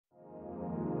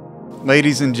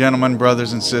Ladies and gentlemen,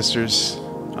 brothers and sisters,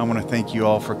 I want to thank you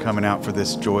all for coming out for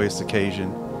this joyous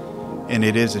occasion. And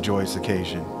it is a joyous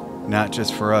occasion, not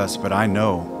just for us, but I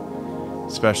know,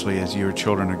 especially as you are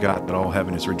children of God, that all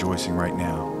heaven is rejoicing right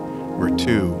now, where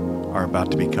two are about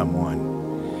to become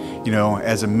one. You know,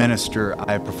 as a minister,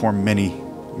 I have performed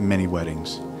many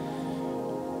weddings.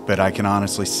 But I can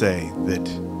honestly say that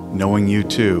knowing you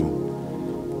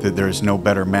two, that there is no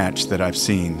better match that I've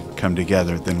seen come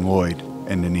together than Lloyd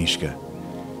and Nanishka.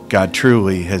 God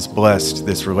truly has blessed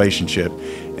this relationship,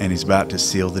 and He's about to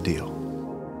seal the deal.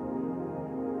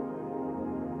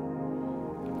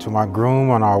 To my groom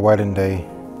on our wedding day,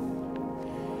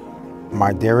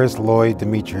 my dearest Lloyd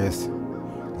Demetrius,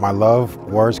 my love,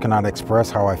 words cannot express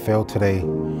how I feel today.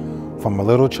 From a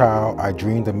little child, I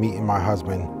dreamed of meeting my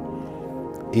husband.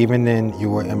 Even then, you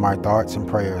were in my thoughts and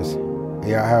prayers.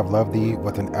 Yea, I have loved thee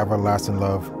with an everlasting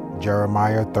love.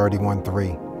 Jeremiah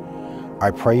 31:3. I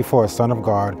pray for a son of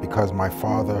God because my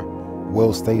father,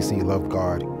 Will Stacy, loved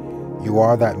God. You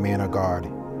are that man of God.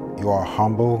 You are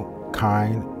humble,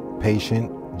 kind,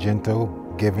 patient, gentle,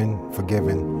 giving,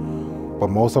 forgiving. But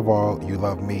most of all, you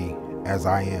love me as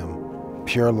I am.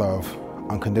 Pure love,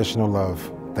 unconditional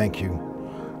love. Thank you.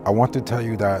 I want to tell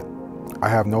you that I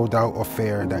have no doubt or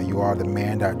fear that you are the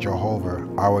man that Jehovah,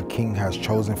 our King, has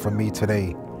chosen for me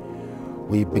today.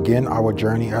 We begin our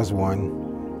journey as one,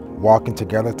 walking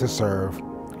together to serve,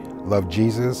 love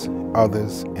Jesus,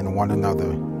 others, and one another.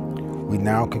 We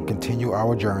now can continue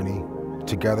our journey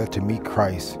together to meet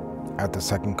Christ at the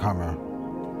second coming,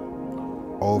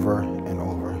 over and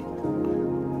over.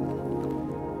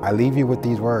 I leave you with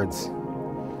these words.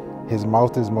 His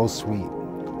mouth is most sweet,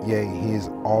 yea, he is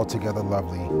altogether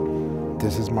lovely.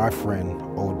 This is my friend,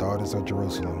 O daughters of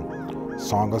Jerusalem.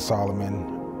 Song of Solomon,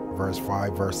 verse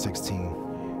 5, verse 16.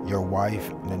 Your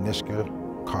wife, Nanishka,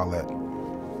 Colette.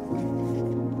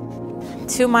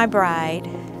 To my bride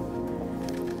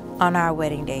on our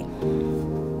wedding day.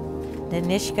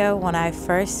 Nanishka, when I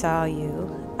first saw you,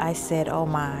 I said, oh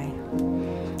my,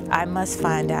 I must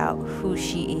find out who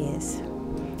she is.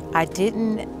 I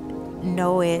didn't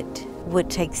know it would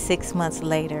take 6 months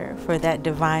later for that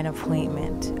divine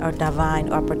appointment or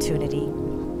divine opportunity.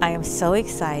 I am so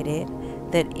excited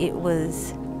that it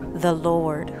was the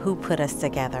Lord who put us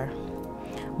together.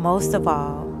 Most of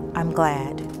all, I'm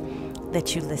glad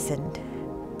that you listened.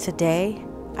 Today,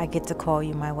 I get to call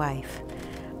you my wife.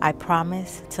 I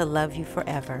promise to love you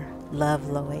forever. Love,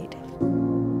 Lloyd.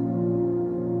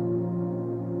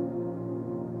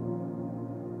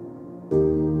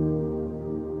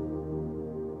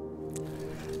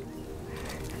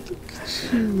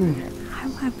 Hi,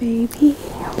 my baby.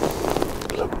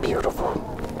 You look beautiful.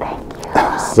 Thank you.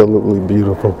 Absolutely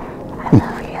beautiful. I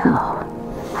love you.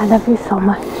 I love you so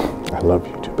much. I love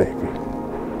you too, baby.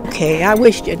 Okay, I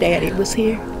wish your daddy was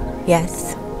here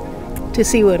Yes. to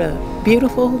see what a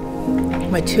beautiful,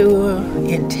 mature,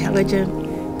 intelligent,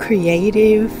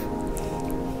 creative,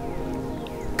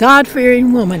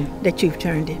 God-fearing woman that you've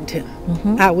turned into.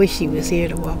 I wish he was here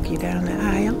to walk you down the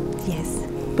aisle, Yes.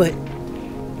 but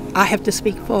I have to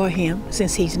speak for him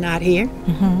since he's not here.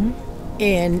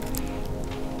 And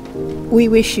we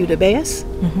wish you the best.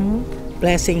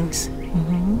 Blessings.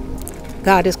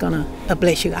 God is going to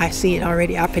bless you. I see it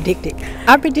already. I predict it.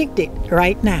 I predict it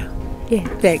right now. Yes.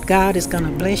 That God is going to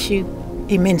bless you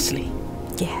immensely.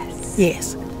 Yes.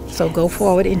 Yes. So go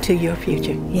forward into your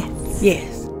future. Yes.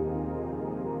 Yes.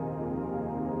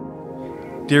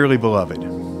 Dearly beloved,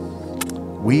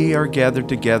 we are gathered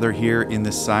together here in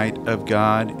the sight of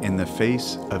God in the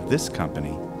face of this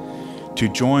company to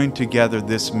join together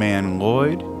this man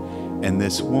Lloyd and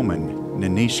this woman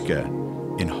Nanishka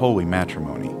in holy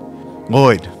matrimony.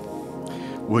 Lloyd,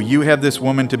 will you have this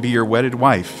woman to be your wedded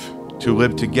wife, to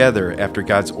live together after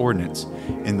God's ordinance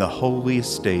in the holy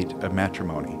estate of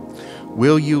matrimony?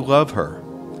 Will you love her,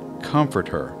 comfort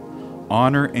her,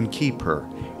 honor and keep her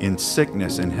in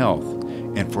sickness and health,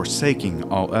 and forsaking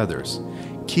all others?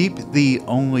 Keep thee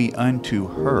only unto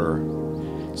her,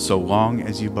 so long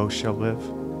as you both shall live?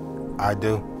 I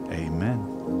do. Amen.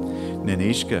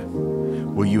 Nanishka,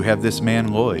 will you have this man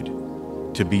Lloyd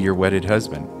to be your wedded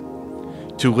husband,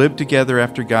 to live together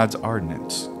after God's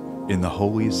ordinance in the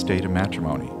holy estate of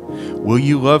matrimony? Will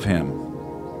you love him,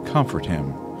 comfort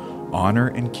him, honor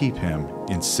and keep him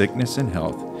in sickness and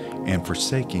health, and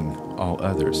forsaking all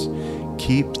others?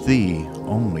 Keep thee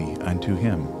only unto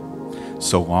him,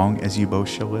 so long as you both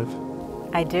shall live?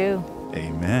 I do.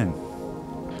 Amen.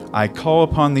 I call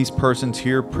upon these persons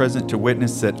here present to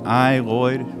witness that I,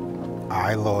 Lloyd,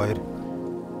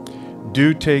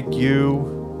 do take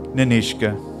you,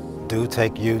 Nanishka, do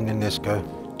take you, Nanishka,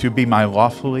 to be my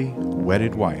lawfully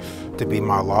wedded wife, to be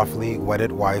my lawfully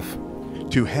wedded wife,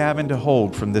 to have and to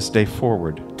hold from this day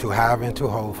forward, to have and to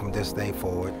hold from this day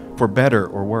forward, for better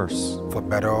or worse, for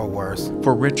better or worse,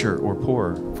 for richer or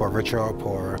poorer, for richer or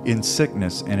poorer, in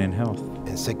sickness and in health,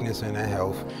 in sickness and in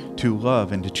health, to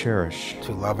love and to cherish,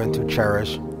 to love and to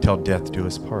cherish, till death do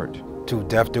us part, till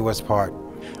death do us part,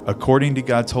 according to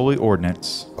God's holy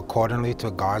ordinance, accordingly to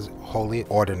God's holy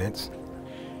ordinance,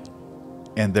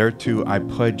 and thereto I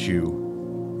pledge you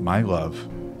my love,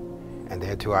 and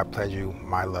thereto I pledge you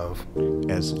my love,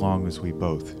 as long as we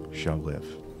both shall live.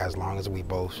 as long as we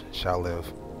both shall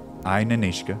live. I,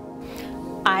 Nanishka,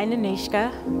 I,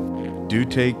 Nanishka, do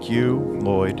take you,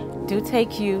 Lloyd, do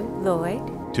take you,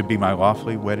 Lloyd, to be my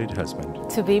lawfully wedded husband,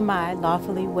 to be my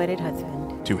lawfully wedded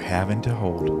husband, to have and to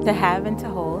hold to have and to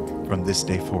hold from this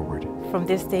day forward, from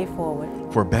this day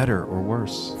forward, for better or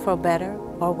worse, for better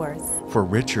or worse, for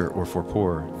richer or for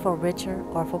poorer, for richer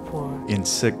or for poorer, in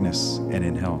sickness and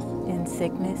in health, in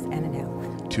sickness and in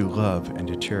health, to love and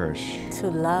to cherish, to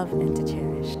love and to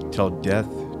cherish, till death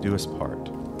do us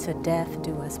part, to death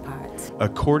do us part,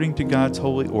 according to God's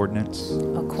holy ordinance,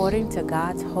 according to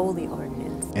God's holy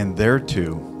ordinance, and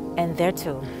thereto and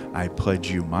thereto I pledge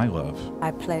you my love,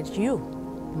 I pledge you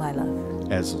my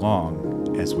love, as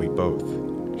long as we both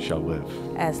shall live.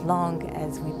 as long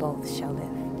as we both shall live.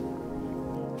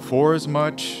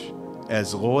 Forasmuch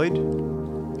as Lloyd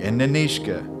and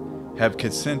Nanishka have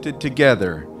consented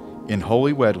together in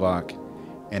holy wedlock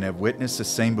and have witnessed the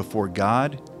same before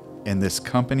God and this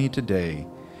company today,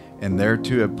 and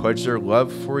thereto have pledged their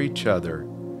love for each other,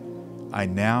 I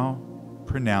now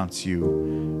pronounce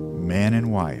you man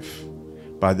and wife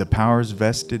by the powers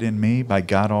vested in me by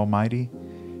God Almighty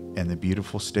and the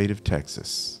beautiful state of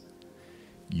Texas.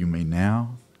 You may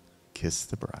now kiss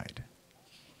the bride.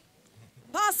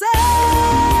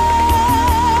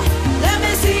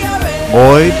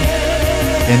 Lloyd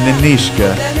and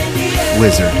Nanishka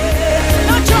Wizard.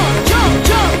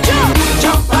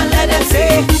 Jump and let them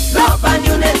see love and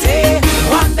unity,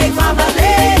 one big family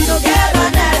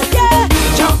togetherness. Yeah.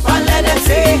 Jump and let them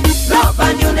see love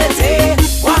and unity,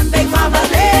 one big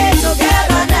family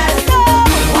togetherness.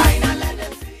 Wine and let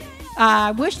them see.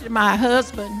 I wish that my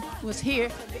husband was here,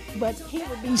 but he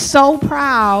would be so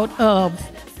proud of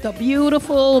the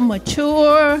beautiful,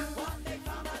 mature,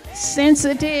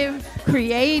 sensitive,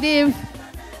 creative,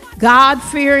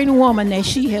 God-fearing woman that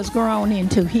she has grown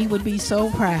into. He would be so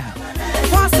proud.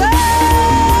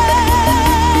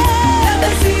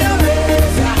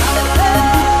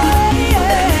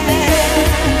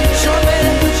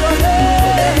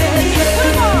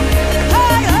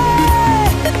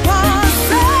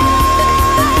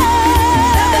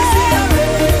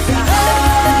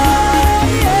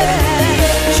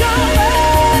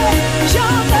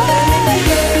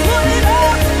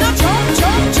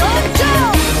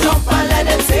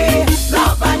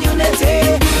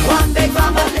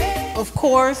 Of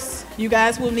course, you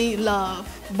guys will need love,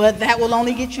 but that will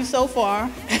only get you so far.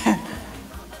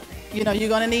 You know, you're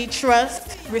gonna need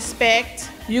trust, respect,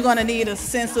 you're gonna need a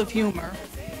sense of humor.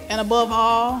 And above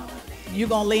all, you're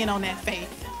gonna lean on that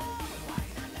faith.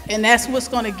 And that's what's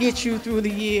gonna get you through the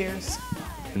years.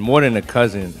 More than a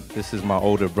cousin, this is my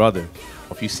older brother.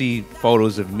 If you see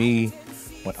photos of me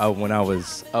when I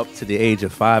was up to the age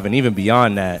of 5 and even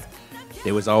beyond that,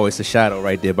 there was always a shadow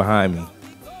right there behind me.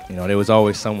 You know, there was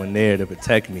always someone there to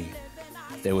protect me.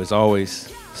 There was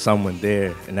always someone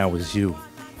there, and that was you.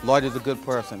 Lloyd is a good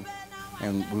person,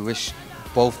 and we wish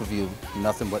both of you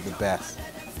nothing but the best.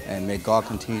 And may God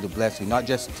continue to bless you, not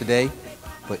just today,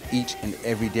 but each and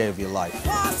every day of your life.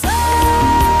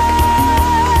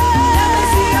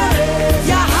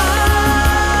 Yeah.